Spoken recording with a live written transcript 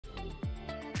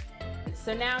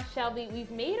So now, Shelby,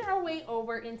 we've made our way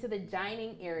over into the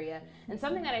dining area, and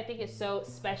something that I think is so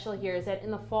special here is that in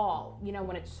the fall, you know,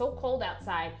 when it's so cold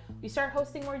outside, we start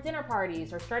hosting more dinner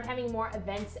parties or start having more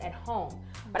events at home.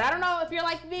 But I don't know if you're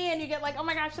like me and you get like, oh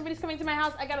my gosh, somebody's coming to my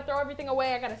house, I gotta throw everything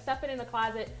away, I gotta stuff it in the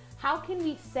closet. How can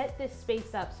we set this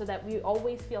space up so that we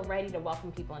always feel ready to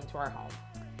welcome people into our home?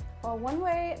 Well, one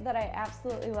way that I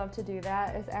absolutely love to do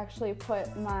that is actually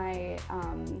put my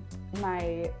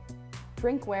my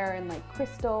drinkware and like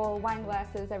crystal wine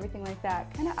glasses, everything like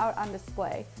that, kind of out on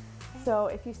display. So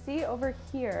if you see over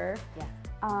here,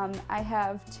 I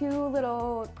have two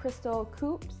little crystal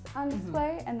coupes on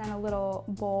display and then a little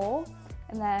bowl.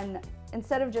 And then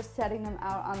instead of just setting them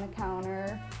out on the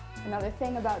counter, another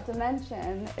thing about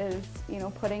dimension is, you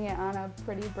know, putting it on a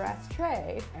pretty brass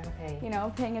tray. Okay. You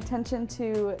know, paying attention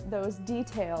to those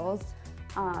details.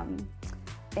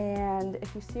 And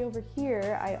if you see over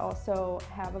here, I also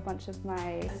have a bunch of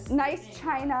my nice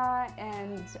china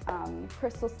and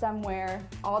crystal stemware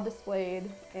all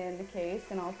displayed in the case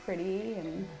and all pretty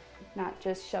and not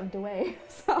just shoved away.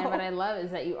 So. And what I love is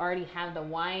that you already have the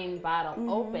wine bottle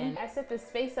open. I set this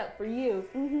space up for you,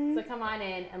 so come on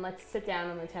in and let's sit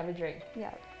down and let's have a drink.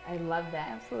 Yeah. I love that.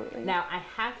 Absolutely. Now, I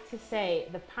have to say,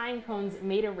 the pine cones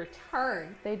made a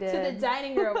return They did. to the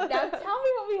dining room. Now, tell me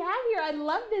what we have here. I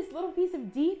love this little piece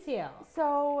of detail.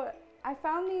 So, I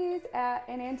found these at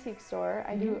an antique store.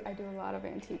 I do a lot of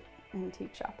antique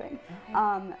shopping.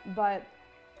 Okay. But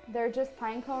they're just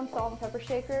pine cone salt and pepper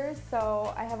shakers.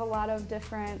 So, I have a lot of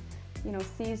different, you know,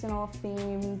 seasonal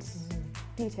themed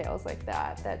details like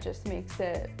that that just makes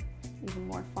it even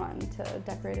more fun to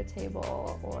decorate a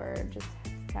table or just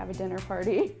have a dinner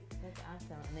party. That's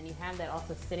awesome. And then you have that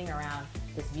also sitting around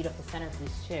this beautiful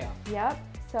centerpiece too. Yep.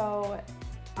 So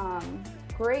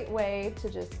great way to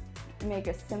just make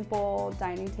a simple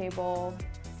dining table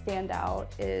stand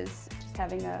out is just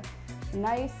having a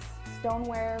nice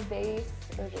stoneware vase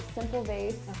or just simple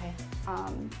vase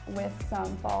with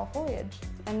some fall foliage.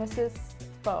 And this is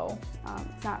faux.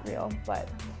 It's not real, but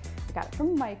I got it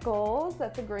from Michael's.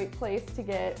 That's a great place to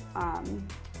get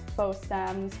faux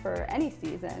stems for any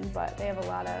season, but they have a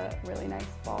lot of really nice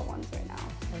fall ones right now.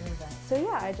 So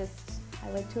yeah, I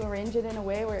like to arrange it in a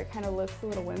way where it kind of looks a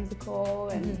little whimsical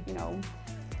and you know,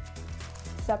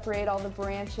 separate all the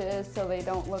branches so they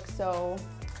don't look so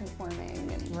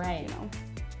conforming and you know.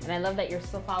 And I love that you're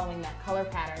still following that color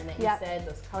pattern that you said,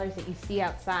 those colors that you see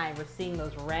outside. We're seeing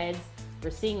those reds, we're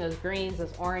seeing those greens,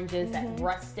 those oranges, that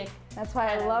rustic. That's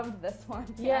why I loved this one.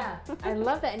 Yeah, I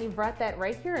love that, and you brought that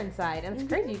right here inside. And it's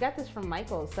crazy, you got this from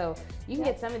Michael's. So you can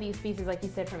get some of these pieces, like you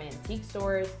said, from antique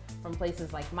stores, from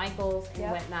places like Michael's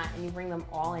and whatnot, and you bring them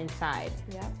all inside.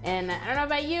 And I don't know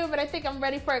about you, but I think I'm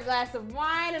ready for a glass of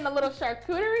wine and a little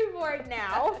charcuterie board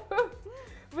now.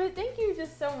 But thank you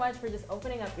just so much for just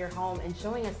opening up your home and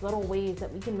showing us little ways that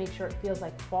we can make sure it feels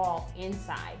like fall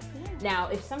inside. Now,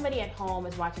 if somebody at home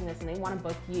is watching this and they want to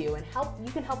book you and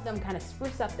you can help them kind of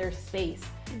spruce up their space,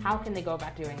 how can they go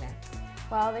about doing that?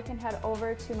 Well, they can head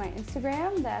over to my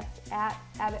Instagram, that's at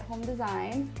Abbott Home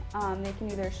Design. They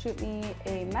can either shoot me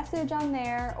a message on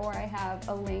there or I have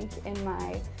a link in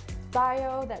my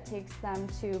bio that takes them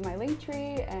to my link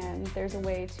tree, and there's a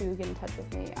way to get in touch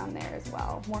with me on there as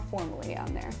well, more formally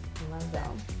on there. I love that.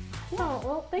 Oh,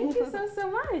 well, thank you so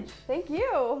much. Thank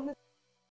you.